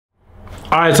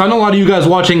Alright, so I know a lot of you guys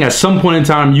watching, at some point in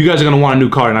time, you guys are going to want a new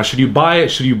car. Now, should you buy it?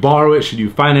 Should you borrow it? Should you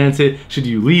finance it? Should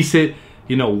you lease it?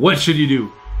 You know, what should you do?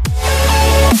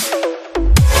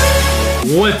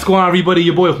 What's going on, everybody?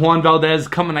 Your boy Juan Valdez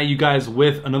coming at you guys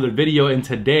with another video, and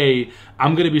today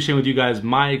I'm going to be sharing with you guys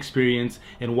my experience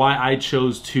and why I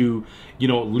chose to,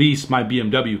 lease my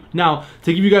BMW. Now,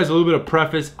 to give you guys a little bit of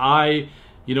preface, I,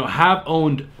 have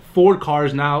owned 4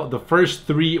 cars now. The first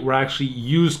 3 were actually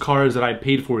used cars that I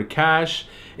paid for cash,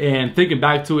 and thinking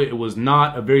back to it, it was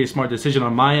not a very smart decision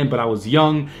on my end, but I was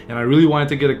young and I really wanted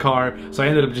to get a car, so I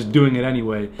ended up just doing it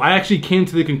anyway. I actually came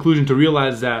to the conclusion to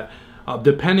realize that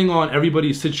depending on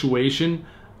everybody's situation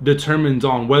determines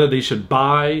on whether they should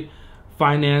buy,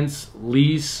 finance,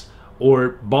 lease, or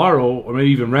borrow, or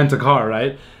maybe even rent a car,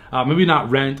 right? Maybe not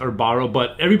rent or borrow,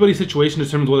 but everybody's situation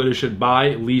determines whether they should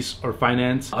buy, lease, or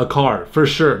finance a car, for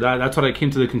sure. That's what I came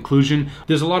to the conclusion.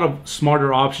 There's a lot of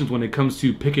smarter options when it comes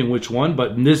to picking which one,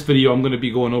 but in this video, I'm gonna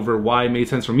be going over why it made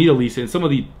sense for me to lease it, and some of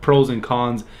the pros and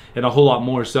cons, and a whole lot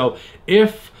more. So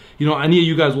if any of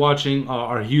you guys watching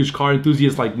are huge car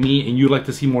enthusiasts like me, and you'd like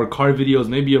to see more car videos,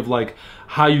 maybe of like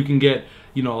how you can get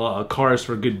cars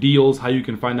for good deals, how you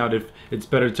can find out if it's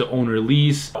better to own or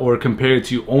lease, or compare it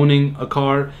to owning a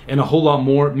car, and a whole lot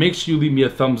more, make sure you leave me a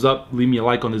thumbs up, leave me a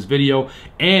like on this video.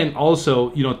 And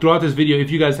also, throughout this video,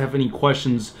 if you guys have any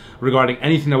questions regarding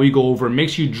anything that we go over, make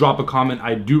sure you drop a comment.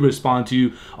 I do respond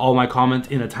to all my comments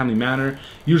in a timely manner,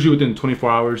 usually within 24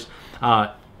 hours.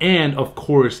 And of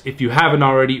course, if you haven't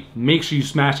already, make sure you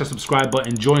smash that subscribe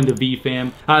button, join the V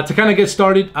fam. To kind of get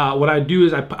started, what I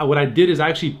did is I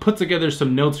actually put together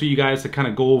some notes for you guys to kind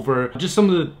of go over just some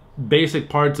of the basic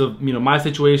parts of my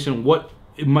situation, what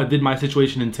did my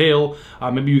situation entail.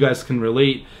 Maybe you guys can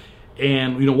relate.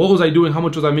 And what was I doing, how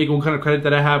much was I making, what kind of credit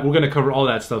that I have. We're going to cover all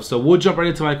that stuff. So we'll jump right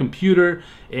into my computer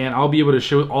and I'll be able to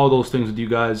share all those things with you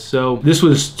guys. So this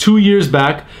was 2 years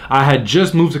back. I had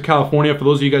just moved to California. For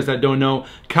those of you guys that don't know,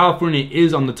 California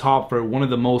is on the top for one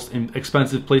of the most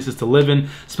expensive places to live in,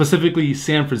 specifically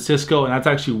San Francisco, and that's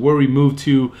actually where we moved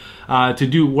to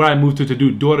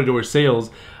do door-to-door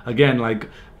sales. Again, like,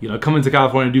 coming to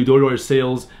California to do door-to-door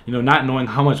sales, not knowing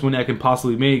how much money I can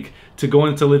possibly make, to go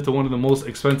in to live to one of the most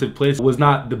expensive places was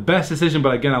not the best decision,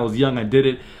 but again, I was young, I did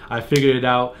it, I figured it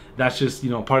out. That's just,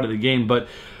 part of the game. But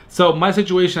so my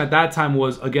situation at that time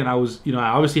was, again, I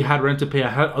obviously had rent to pay, I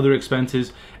had other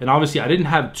expenses, and obviously I didn't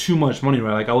have too much money,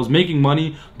 right? Like, I was making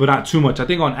money, but not too much. I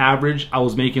think on average, I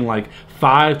was making like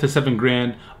 5 to 7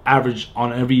 grand average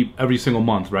on every single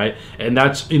month, right? And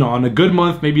that's, on a good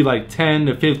month, maybe like 10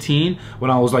 to 15 when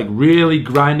I was like really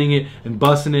grinding it and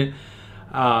busting it.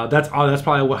 That's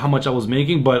probably how much I was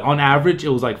making, but on average it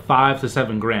was like 5 to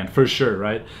 7 grand for sure,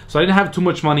 right? So I didn't have too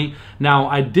much money. Now,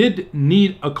 I did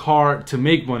need a car to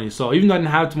make money, so even though I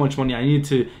didn't have too much money, I needed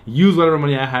to use whatever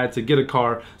money I had to get a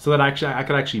car so that I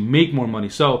could actually make more money.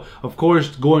 So of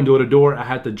course, going door to door, I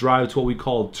had to drive to what we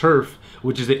called turf,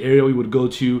 which is the area we would go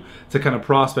to kind of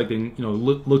prospect and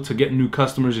look to get new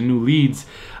customers and new leads.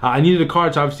 I needed a car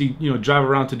to obviously drive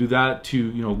around to do that,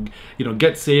 to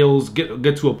get sales,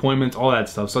 get to appointments, all that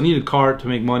stuff. So I needed a car to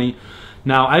make money.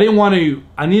 Now, I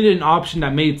needed an option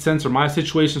that made sense for my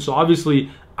situation. So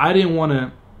obviously I didn't want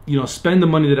to spend the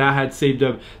money that I had saved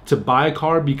up to buy a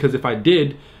car, because if I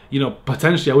did,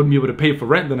 potentially I wouldn't be able to pay for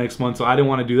rent the next month, so I didn't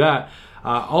want to do that.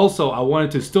 Also, I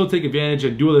wanted to still take advantage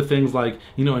and do other things like,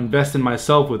 invest in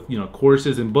myself with,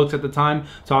 courses and books at the time,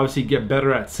 to obviously get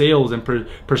better at sales and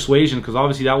persuasion, because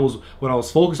obviously that was what I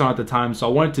was focused on at the time. So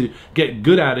I wanted to get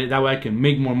good at it, that way I can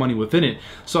make more money within it.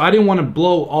 So I didn't want to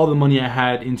blow all the money I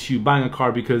had into buying a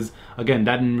car, because again,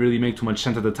 that didn't really make too much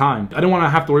sense at the time. I didn't want to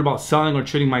have to worry about selling or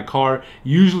trading my car.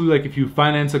 Usually, like, if you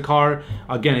finance a car,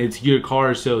 again, it's your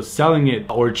car, so selling it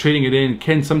or trading it in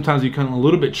can sometimes become a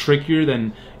little bit trickier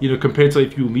than compared to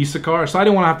if you lease a car. So I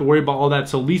didn't want to have to worry about all that.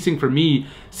 So leasing for me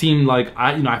seemed like,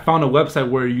 I found a website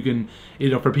where you can,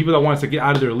 for people that want to get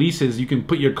out of their leases, you can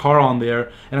put your car on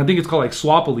there, and I think it's called like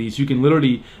swap a lease. You can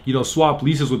literally, swap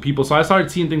leases with people. So I started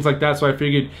seeing things like that. So I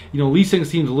figured, leasing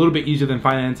seems a little bit easier than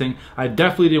financing. I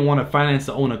definitely didn't want to finance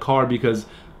to own a car, because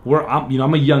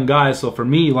I'm a young guy. So for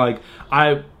me, like,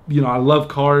 I love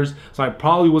cars, so I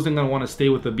probably wasn't gonna want to stay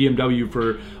with the BMW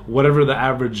for whatever the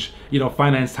average,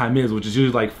 finance time is, which is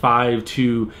usually like 5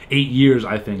 to 8 years,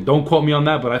 I think. Don't quote me on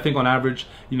that, but I think on average,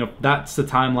 that's the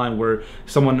timeline where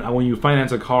when you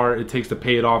finance a car, it takes to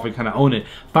pay it off and kind of own it.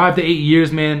 5 to 8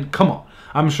 years, man, come on.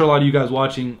 I'm sure a lot of you guys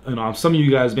watching, some of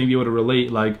you guys may be able to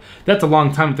relate. Like, that's a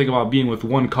long time to think about being with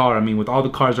one car. I mean, with all the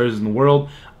cars there is in the world,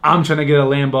 I'm trying to get a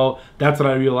Lambo. That's what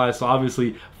I realized. So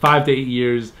obviously, 5 to 8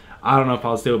 years. I don't know if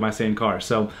I'll stay with my same car.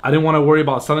 So I didn't want to worry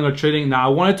about selling or trading. Now I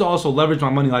wanted to also leverage my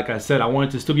money, like I said. I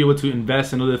wanted to still be able to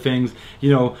invest in other things,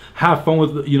 you know, have fun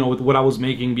with, you know, with what I was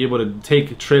making, be able to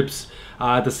take trips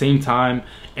at the same time,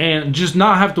 and just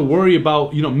not have to worry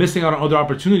about, you know, missing out on other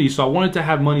opportunities. So I wanted to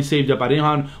have money saved up. I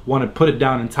didn't want to put it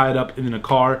down and tie it up in a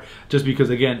car, just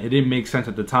because, again, it didn't make sense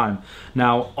at the time.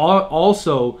 Now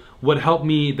also what helped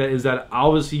me is that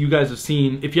obviously you guys have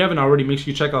seen, if you haven't already, make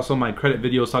sure you check out some of my credit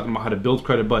videos talking about how to build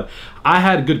credit. But I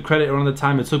had good credit around the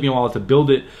time. It took me a while to build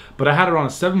it, but I had around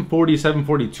a 740,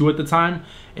 742 at the time,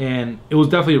 and it was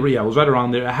definitely, yeah, it was right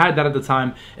around there. I had that at the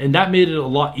time, and that made it a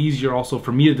lot easier also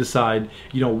for me to decide,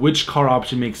 you know, which car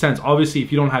option makes sense. Obviously,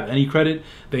 if you don't have any credit,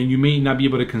 then you may not be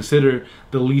able to consider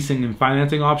the leasing and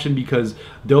financing option, because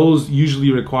those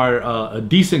usually require a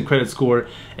decent credit score,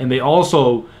 and they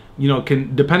also, you know,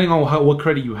 can, depending on what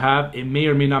credit you have, it may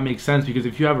or may not make sense, because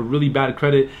if you have a really bad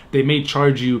credit, they may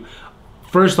charge you,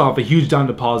 first off, a huge down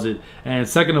deposit, and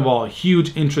second of all,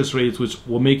 huge interest rates, which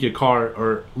will make your car,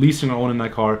 or leasing or owning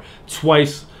that car,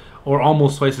 twice or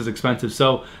almost twice as expensive.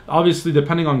 So obviously,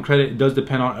 depending on credit, it does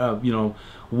depend on you know,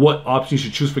 what option you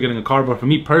should choose for getting a car. But for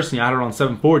me personally, I had around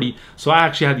 740, so I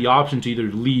actually had the option to either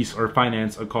lease or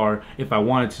finance a car if I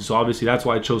wanted to. So obviously that's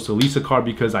why I chose to lease a car,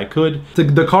 because I could.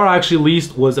 The car I actually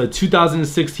leased was a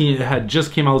 2016. It had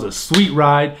just came out. It was a sweet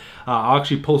ride. I'll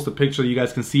actually post a picture, you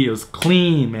guys can see. It was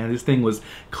clean, man. This thing was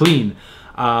clean.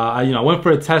 You know, I went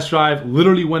for a test drive,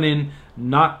 literally went in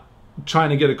not trying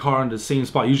to get a car on the same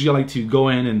spot. Usually I like to go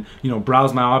in and, you know,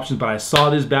 browse my options, but I saw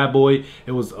this bad boy.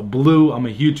 It was a blue. I'm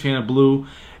a huge fan of blue,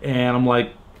 and I'm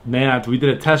like, man, after we did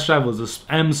a test drive, it was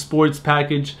a M Sports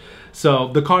package. So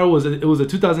the car was, it was a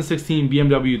 2016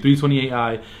 BMW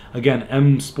 328i, again,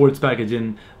 M Sports package,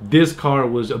 and this car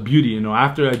was a beauty. You know,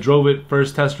 after I drove it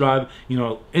first test drive, you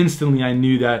know, instantly I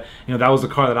knew that, you know, that was the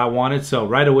car that I wanted. So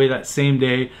right away that same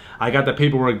day, I got the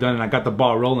paperwork done and I got the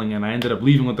ball rolling, and I ended up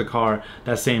leaving with the car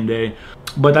that same day.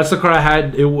 But that's the car I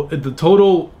had. The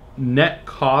total net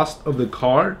cost of the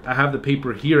car, I have the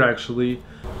paper here actually,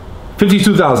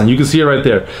 $52,000. You can see it right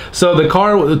there. So the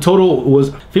car, the total was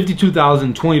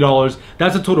 $52,020.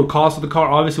 That's the total cost of the car.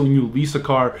 Obviously, when you lease a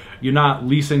car, you're not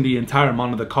leasing the entire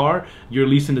amount of the car. You're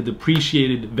leasing the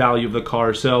depreciated value of the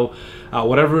car. So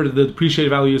whatever the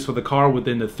depreciated value is for the car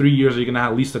within the 3 years you're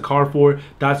gonna lease the car for,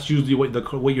 that's usually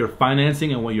what you're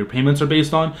financing and what your payments are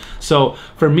based on. So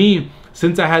for me,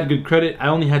 since I had good credit, I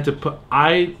only had to put,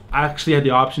 I actually had the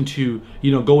option to,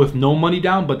 you know, go with no money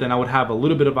down, but then I would have a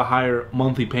little bit of a higher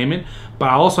monthly payment. But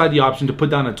I also had the option to put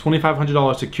down a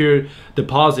 $2,500 secured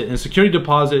deposit. And security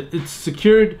deposit, it's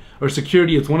secured or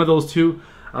security, it's one of those two.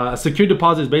 Secured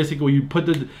deposit is basically where you put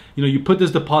the, you know, you put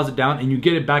this deposit down and you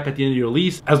get it back at the end of your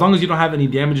lease, as long as you don't have any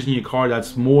damages in your car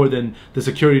that's more than the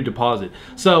security deposit.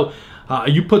 So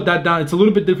you put that down. It's a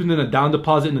little bit different than a down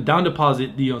deposit. In the down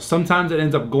deposit, you know, sometimes it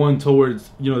ends up going towards,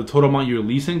 you know, the total amount you're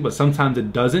leasing, but sometimes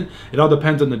it doesn't. It all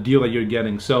depends on the deal that you're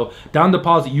getting. So down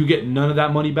deposit, you get none of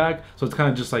that money back. So it's kind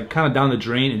of just like down the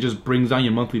drain. It just brings down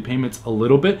your monthly payments a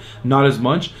little bit, not as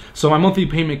much. So my monthly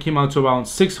payment came out to around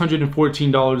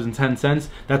 $614.10.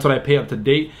 That's what I pay up to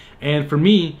date. And for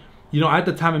me, you know, at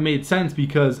the time it made sense,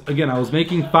 because again, I was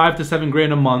making $5 to $7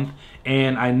 grand a month,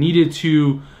 and I needed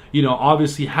to, you know,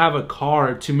 obviously have a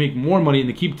car to make more money and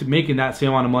to keep making that same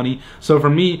amount of money. So for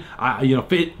me, you know,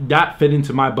 that fit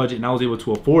into my budget, and I was able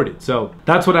to afford it. So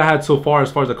that's what I had so far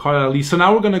as the car that I leased. So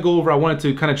now we're gonna go over, I wanted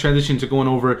to kind of transition to going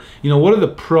over, you know, what are the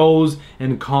pros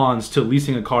and cons to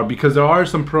leasing a car, because there are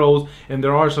some pros and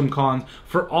there are some cons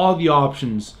for all the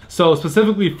options. So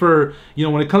specifically for, you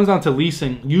know, when it comes down to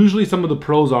leasing, usually some of the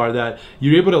pros are that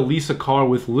you're able to lease a car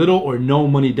with little or no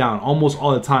money down almost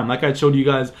all the time. Like I showed you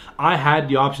guys, I had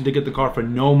the option to get the car for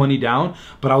no money down,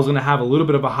 but I was gonna have a little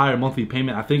bit of a higher monthly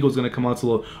payment. I think it was gonna come out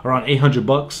to around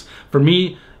 $800 for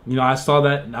me. You know, I saw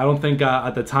that, and I don't think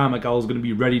at the time, like, I was gonna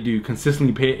be ready to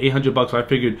consistently pay $800. So I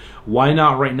figured, why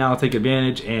not right now take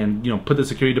advantage and, you know, put the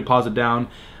security deposit down,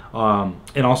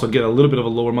 and also get a little bit of a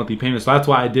lower monthly payment. So that's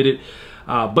why I did it.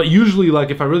 But usually, like,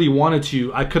 if I really wanted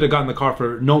to, I could have gotten the car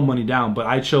for no money down, but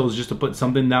I chose just to put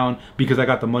something down because I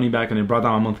got the money back and it brought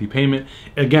down my monthly payment.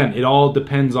 Again, it all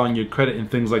depends on your credit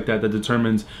and things like that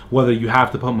determines whether you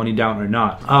have to put money down or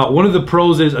not. One of the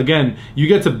pros is, again, you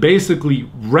get to basically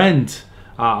rent,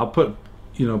 I'll put,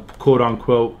 you know, quote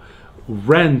unquote,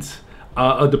 rent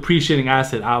a depreciating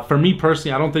asset. For me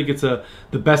personally, I don't think it's the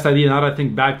best idea. Now that I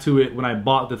think back to it, when I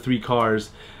bought the 3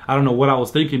 cars, I don't know what I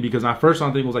was thinking, because my first one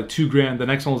I think was like $2 grand, the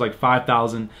next one was like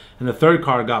 $5,000, and the third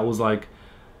car I got was like,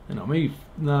 you know, maybe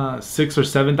 6,000 or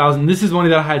 7,000. This is money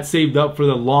that I had saved up for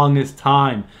the longest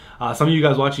time. Some of you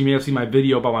guys watching may have seen my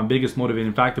video about my biggest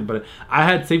motivating factor, but I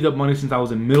had saved up money since I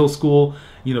was in middle school,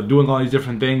 you know, doing all these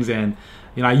different things, and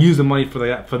you know, I use the money for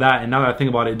that, and now that I think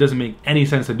about it, it doesn't make any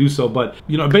sense to do so. But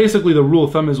you know, basically the rule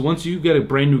of thumb is once you get a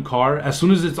brand new car, as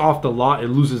soon as it's off the lot, it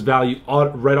loses value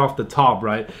right off the top,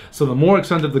 right? So the more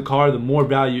expensive the car, the more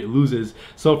value it loses.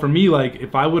 So for me, like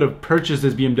if I would have purchased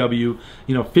this BMW,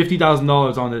 you know,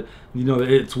 $50,000 on it, you know,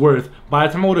 it's worth, by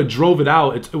the time I would have drove it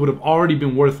out, it would have already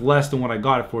been worth less than what I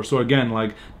got it for. So again,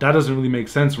 like that doesn't really make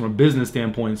sense from a business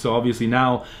standpoint. So obviously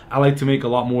now I like to make a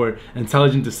lot more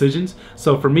intelligent decisions.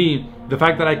 So for me, the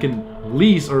fact that I can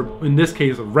lease, or in this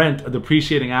case rent, a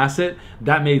depreciating asset,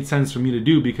 that made sense for me to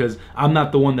do, because I'm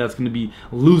not the one that's going to be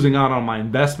losing out on my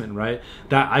investment, right?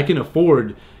 That I can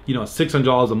afford, you know,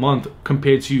 $600 a month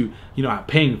compared to, you know,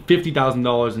 paying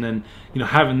 $50,000 and then, you know,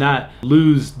 having that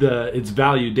lose its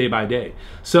value day by day.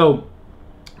 So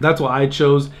that's why I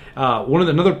chose.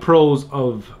 Another pros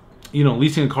of, you know,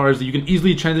 leasing a car is that you can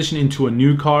easily transition into a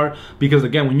new car, because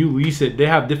again, when you lease it, they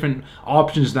have different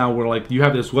options now where like you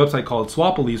have this website called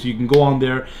Swap a Lease, so you can go on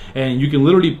there and you can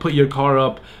literally put your car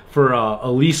up for a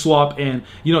lease swap, and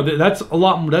you know that's a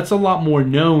lot more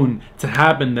known to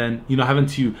happen than, you know, having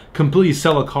to completely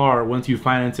sell a car once you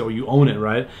finance it or you own it,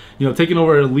 right? You know, taking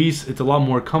over a lease, it's a lot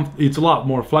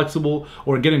more flexible,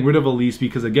 or getting rid of a lease,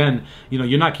 because again, you know,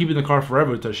 you're not keeping the car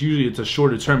forever. Usually it's a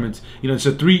shorter term. It's, you know,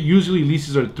 usually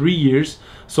leases are 3 years,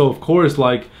 so of course,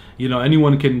 like, you know,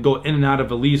 anyone can go in and out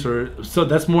of a lease, or so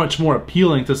that's much more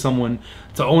appealing to someone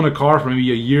to own a car for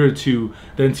maybe a year or two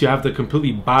than to have to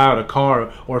completely buy out a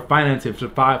car or finance it for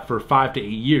 5 to 8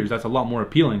 years. That's a lot more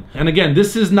appealing. And again,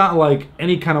 this is not like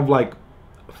any kind of like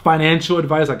financial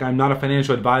advice. Like, I'm not a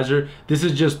financial advisor. This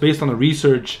is just based on the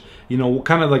research, you know,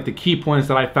 kind of like the key points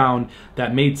that I found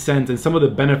that made sense and some of the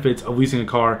benefits of leasing a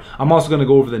car. I'm also going to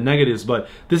go over the negatives, but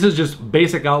this is just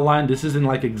basic outline. This isn't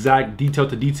like exact detail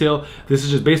to detail. This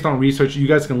is just based on research. You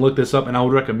guys can look this up, and I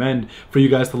would recommend for you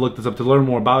guys to look this up to learn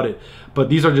more about it. But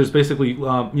these are just basically, you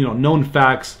know, known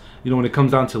facts, you know, when it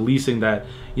comes down to leasing, that,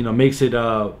 you know, makes it,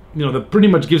 you know, that pretty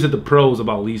much gives it the pros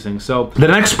about leasing. So the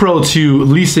next pro to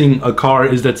leasing a car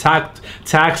is the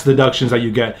tax deductions that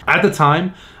you get. At the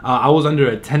time, I was under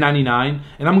a 1099,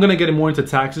 and I'm gonna get more into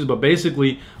taxes, but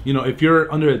basically, you know, if you're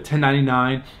under a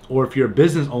 1099 or if you're a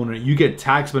business owner, you get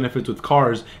tax benefits with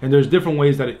cars, and there's different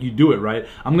ways that you do it, right?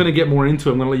 I'm gonna get more into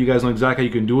it. I'm gonna let you guys know exactly how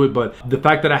you can do it, but the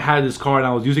fact that I had this car and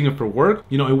I was using it for work,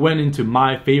 you know, it went into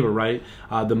my favor, right?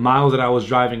 The miles that I was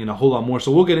driving and a whole lot more.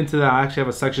 So we'll get into that. I actually have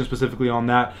a section specifically on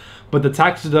that, but the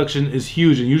tax deduction is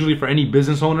huge, and usually for any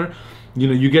business owner, you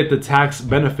know, you get the tax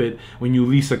benefit when you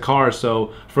lease a car.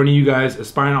 So for any of you guys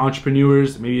aspiring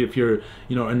entrepreneurs, maybe if you're,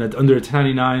 you know, under a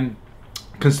 1099,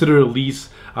 consider a lease,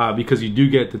 because you do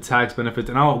get the tax benefits,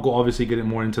 and I'll go obviously get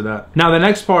more into that. Now the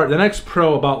next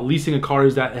pro about leasing a car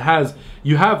is that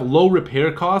you have low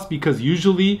repair costs, because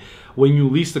usually when you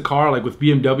lease the car, like with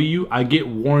BMW, I get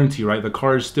warranty, right? The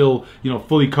car is still, you know,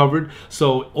 fully covered.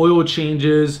 So oil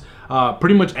changes,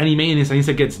 pretty much any maintenance that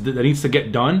needs to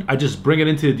get done, I just bring it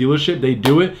into the dealership, they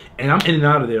do it, and I'm in and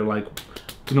out of there, like,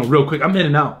 you know, real quick. I'm in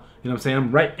and out, you know what I'm saying?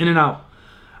 I'm right in and out.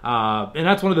 And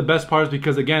that's one of the best parts,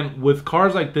 because again, with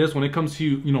cars like this, when it comes to,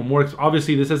 you know, more,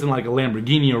 obviously this isn't like a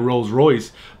Lamborghini or Rolls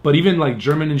Royce, but even like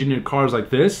German engineered cars like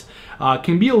this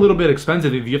can be a little bit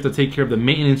expensive if you have to take care of the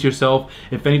maintenance yourself.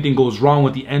 If anything goes wrong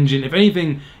with the engine, if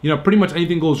anything, you know, pretty much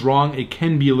anything goes wrong, it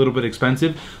can be a little bit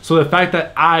expensive. So the fact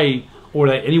that or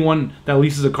that anyone that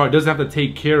leases a car doesn't have to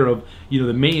take care of, you know,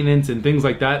 the maintenance and things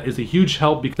like that is a huge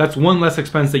help, because that's one less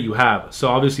expense that you have. So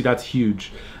obviously that's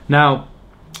huge. Now,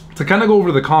 to kind of go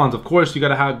over the cons, of course, you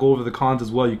gotta go over the cons as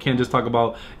well. You can't just talk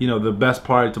about, you know, the best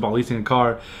parts about leasing a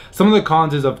car. Some of the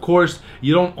cons is, of course,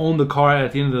 you don't own the car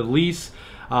at the end of the lease.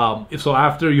 So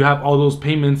after you have all those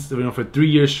payments, you know, for 3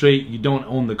 years straight, you don't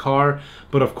own the car.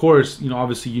 But of course, you know,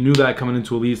 obviously you knew that coming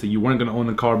into a lease that you weren't gonna own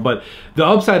the car. But the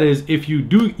upside is, if you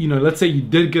do, you know, let's say you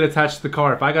did get attached to the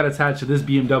car. If I got attached to this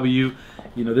BMW,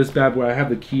 you know, this bad boy, I have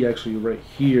the key actually right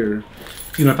here.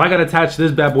 You know, if I got attached to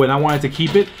this bad boy and I wanted to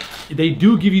keep it, they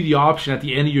do give you the option at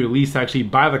the end of your lease to actually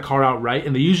buy the car outright,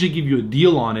 and they usually give you a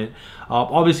deal on it.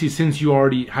 Obviously, since you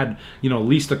already had, you know,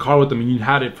 leased the car with them and you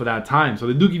had it for that time, so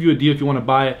they do give you a deal if you want to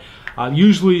buy it.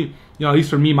 Usually, you know, at least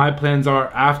for me, my plans are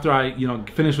after I, you know,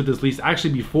 finish with this lease,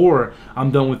 actually before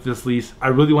I'm done with this lease, I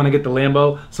really want to get the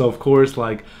Lambo. So of course,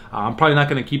 like, I'm probably not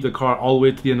going to keep the car all the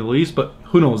way to the end of the lease, but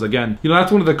who knows? Again, you know,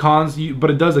 that's one of the cons,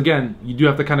 but it does, again, you do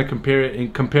have to kind of compare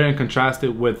and contrast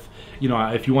it with, you know,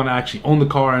 if you want to actually own the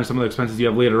car and some of the expenses you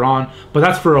have later on. But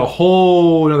that's for a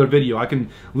whole another video. I can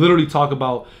literally talk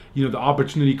about, you know, the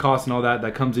opportunity cost and all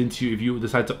that comes into if you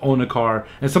decide to own a car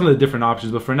and some of the different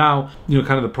options. But for now, you know,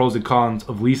 kind of the pros and cons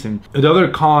of leasing. The other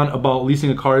con about leasing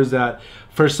a car is that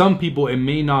for some people it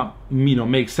may not, you know,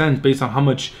 make sense based on how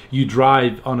much you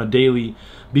drive on a daily,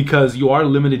 because you are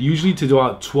limited usually to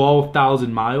about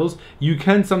 12,000 miles. You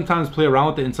can sometimes play around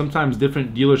with it, and sometimes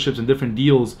different dealerships and different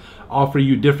deals offer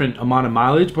you different amount of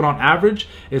mileage, but on average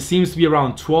it seems to be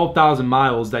around 12,000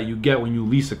 miles that you get when you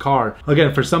lease a car.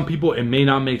 Again, for some people it may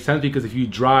not make sense, because if you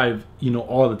drive, you know,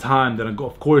 all the time, then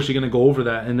of course you're gonna go over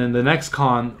that. And then the next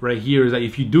con right here is that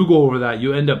if you do go over that,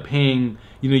 you end up paying,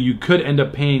 you know, you could end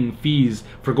up paying fees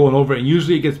for going over it, and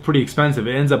usually it gets pretty expensive.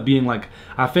 It ends up being like,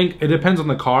 I think it depends on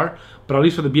the car, but at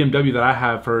least for the BMW that I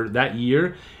have for that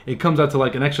year, it comes out to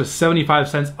like an extra 75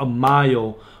 cents a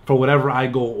mile for whatever I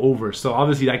go over. So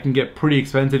obviously that can get pretty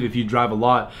expensive if you drive a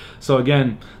lot. So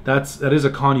again, that is a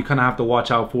con you kind of have to watch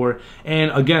out for.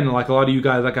 And again, like a lot of you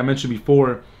guys, like I mentioned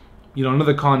before, you know,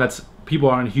 another con that's people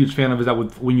aren't a huge fan of is that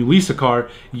when you lease a car,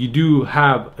 you do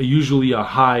have usually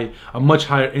a much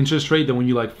higher interest rate than when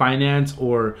you like finance,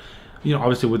 or, you know,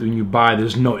 obviously when you buy,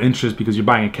 there's no interest because you're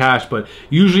buying it cash, but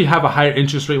you usually have a higher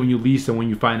interest rate when you lease than when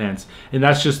you finance. And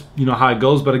that's just, you know, how it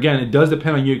goes. But again, it does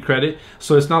depend on your credit.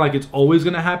 So it's not like it's always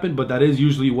going to happen, but that is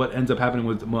usually what ends up happening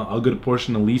with a good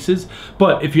portion of leases.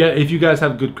 But if you guys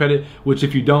have good credit, which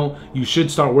if you don't, you should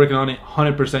start working on it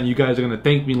 100%. You guys are going to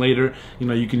thank me later. You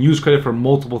know, you can use credit for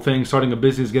multiple things: starting a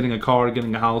business, getting a car,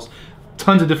 getting a house.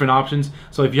 Tons of different options.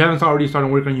 So if you haven't already started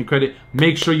working on your credit,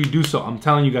 make sure you do so. I'm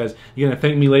telling you guys, you're gonna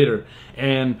thank me later.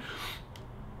 And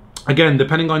again,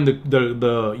 depending on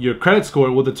your credit score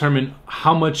will determine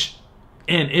how much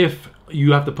and if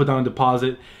you have to put down a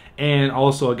deposit, and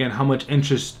also again how much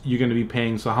interest you're going to be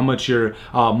paying, so how much your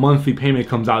monthly payment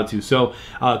comes out to. So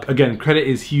again, credit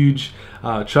is huge.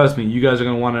 Trust me, you guys are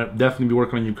going to want to definitely be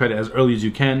working on your credit as early as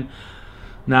you can.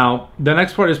 Now the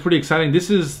next part is pretty exciting.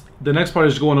 The next part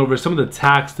is going over some of the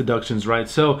tax deductions, right?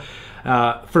 So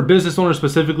for business owners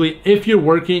specifically, if you're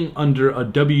working under a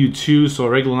W-2, so a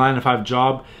regular 9-to-5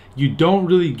 job, you don't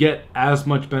really get as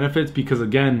much benefits, because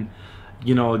again,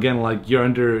 you know, like you're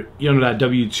under that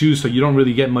W-2, so you don't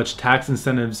really get much tax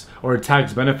incentives or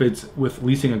tax benefits with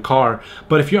leasing a car.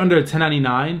 But if you're under a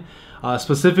 1099,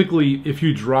 specifically if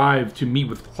you drive to meet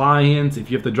with clients, if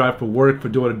you have to drive for work, for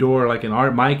door-to-door, like in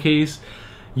my case,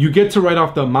 you get to write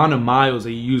off the amount of miles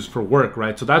that you use for work,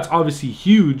 right? So that's obviously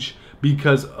huge,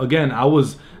 because again, I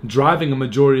was driving a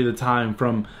majority of the time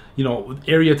from, you know,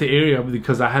 area to area,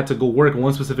 because I had to go work in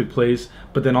one specific place,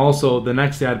 but then also the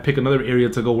next day I'd pick another area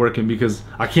to go work in, because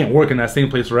I can't work in that same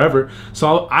place forever.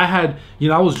 So I had, you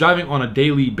know, I was driving on a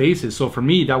daily basis. So for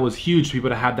me, that was huge to be able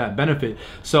to have that benefit.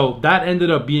 So that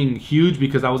ended up being huge,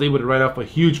 because I was able to write off a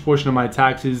huge portion of my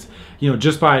taxes, you know,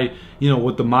 just by, you know,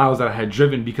 with the miles that I had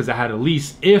driven, because I had a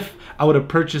lease. If I would have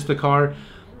purchased the car,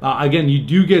 again, you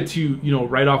do get to, you know,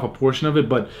 write off a portion of it,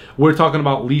 but we're talking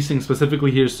about leasing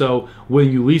specifically here. So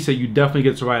when you lease it, you definitely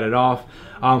get to write it off.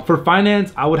 For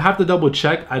finance, I would have to double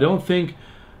check. I don't think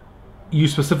you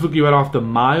specifically write off the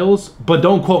miles, but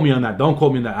don't quote me on that. Don't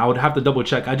quote me on that. I would have to double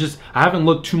check. I haven't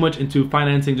looked too much into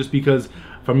financing, just because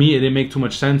for me it didn't make too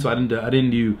much sense. So I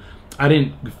didn't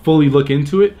fully look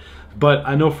into it. But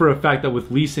I know for a fact that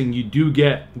with leasing, you do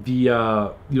get the you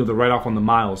know, the write-off on the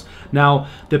miles. Now,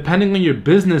 depending on your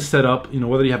business setup, you know,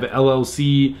 whether you have an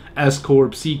LLC, S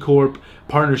corp, C corp,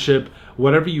 partnership,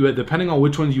 whatever you have, depending on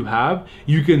which ones you have,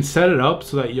 you can set it up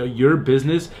so that your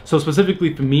business. So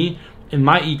specifically for me, in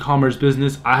my e-commerce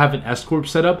business, I have an S corp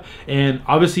set up, and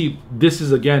obviously this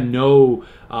is again no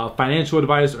financial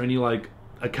advice or any like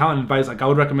accountant advice. Like I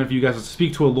would recommend for you guys to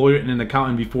speak to a lawyer and an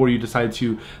accountant before you decide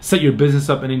to set your business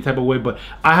up in any type of way. But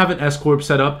I have an S corp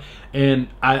set up, and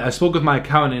I spoke with my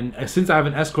accountant, and since I have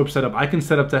an S corp set up, I can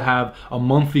set up to have a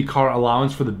monthly car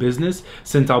allowance for the business,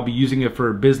 since I'll be using it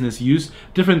for business use.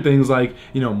 Different things like,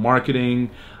 you know,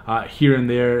 marketing here and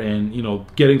there, and, you know,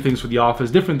 getting things for the office,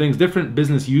 different things, different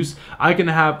business use. I can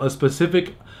have a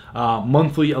specific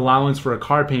monthly allowance for a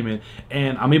car payment,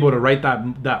 and I'm able to write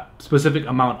that specific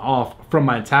amount off from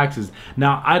my taxes.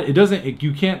 Now,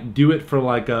 you can't do it for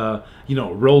like a, you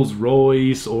know, Rolls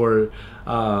Royce or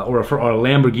a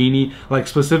Lamborghini, like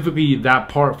specifically that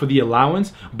part for the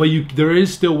allowance, but there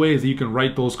is still ways that you can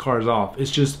write those cars off.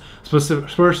 It's just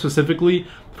specifically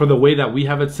for the way that we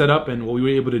have it set up, and what we were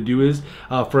able to do is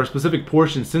for a specific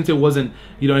portion, since it wasn't,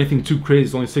 you know, anything too crazy,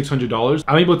 it's only $600,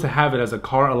 I'm able to have it as a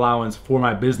car allowance for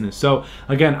my business. So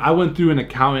again, I went through an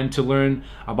accountant to learn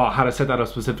about how to set that up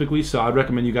specifically, so I'd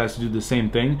recommend you guys to do the same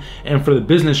thing. And for the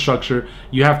business structure,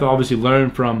 you have to obviously learn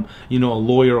from, you know, a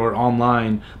lawyer or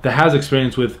online that has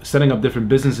experience with setting up different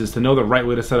businesses to know the right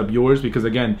way to set up yours, because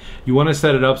again, you want to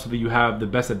set it up so that you have the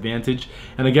best advantage.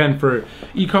 And again, for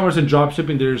e-commerce and drop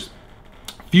shipping, there's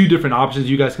few different options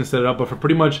you guys can set it up, but for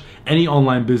pretty much any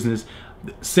online business,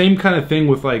 same kind of thing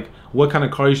with like what kind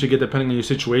of car you should get depending on your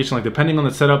situation. Like depending on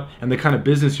the setup and the kind of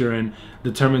business you're in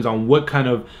determines on what kind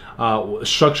of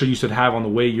structure you should have on the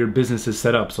way your business is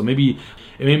set up. So maybe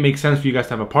it may make sense for you guys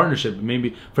to have a partnership.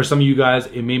 Maybe for some of you guys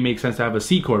it may make sense to have a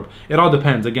C Corp. It all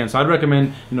depends. Again, so I'd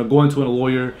recommend, you know, going to a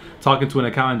lawyer, talking to an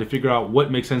accountant to figure out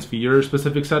what makes sense for your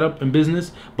specific setup and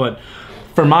business. But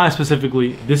for mine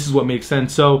specifically, this is what makes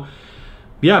sense. So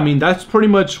yeah, I mean, that's pretty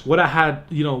much what I had,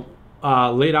 you know,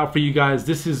 laid out for you guys.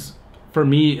 This is, for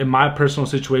me, in my personal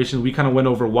situation, we kind of went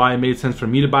over why it made sense for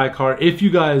me to buy a car. If you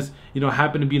guys, you know,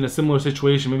 happen to be in a similar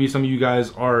situation, maybe some of you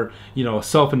guys are, you know,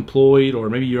 self-employed,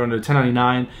 or maybe you're under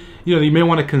 1099, you know, you may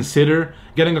want to consider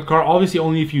getting a car, obviously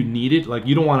only if you need it. Like,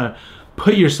 you don't want to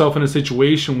put yourself in a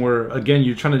situation where, again,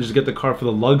 you're trying to just get the car for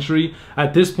the luxury.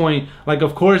 At this point, like,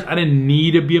 of course, I didn't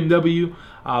need a BMW,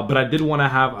 but I did want to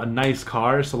have a nice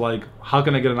car. So like, how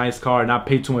can I get a nice car and not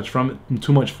pay too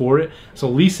much for it? So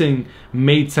leasing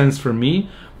made sense for me,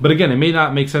 but again, it may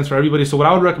not make sense for everybody. So what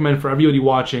I would recommend for everybody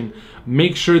watching,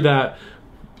 make sure that,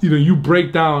 you know, you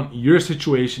break down your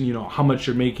situation, you know, how much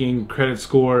you're making, credit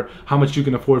score, how much you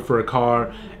can afford for a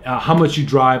car, how much you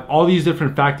drive, all these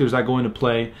different factors that go into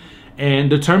play, and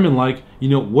determine, like, you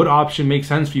know, what option makes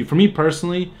sense for you. For me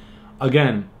personally,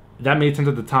 again, that made sense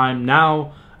at the time.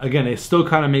 Now, again, it still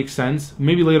kind of makes sense.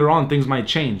 Maybe later on things might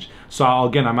change. So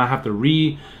again, I might have to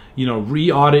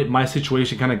re-audit my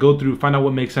situation, kind of go through, find out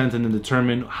what makes sense, and then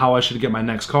determine how I should get my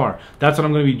next car. That's what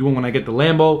I'm going to be doing when I get the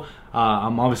Lambo.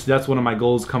 Obviously, that's one of my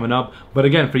goals coming up. But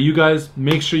again, for you guys,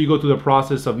 make sure you go through the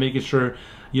process of making sure,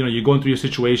 you know, you're going through your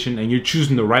situation and you're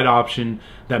choosing the right option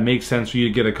that makes sense for you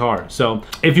to get a car. So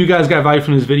if you guys got value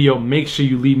from this video, make sure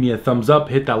you leave me a thumbs up,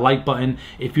 hit that like button.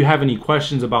 If you have any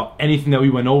questions about anything that we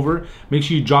went over, make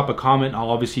sure you drop a comment. I'll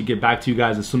obviously get back to you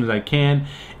guys as soon as I can.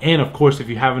 And of course, if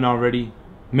you haven't already,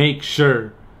 make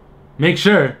sure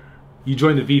you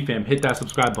join the V fam, hit that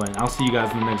subscribe button. I'll see you guys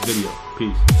in the next video.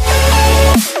 Peace.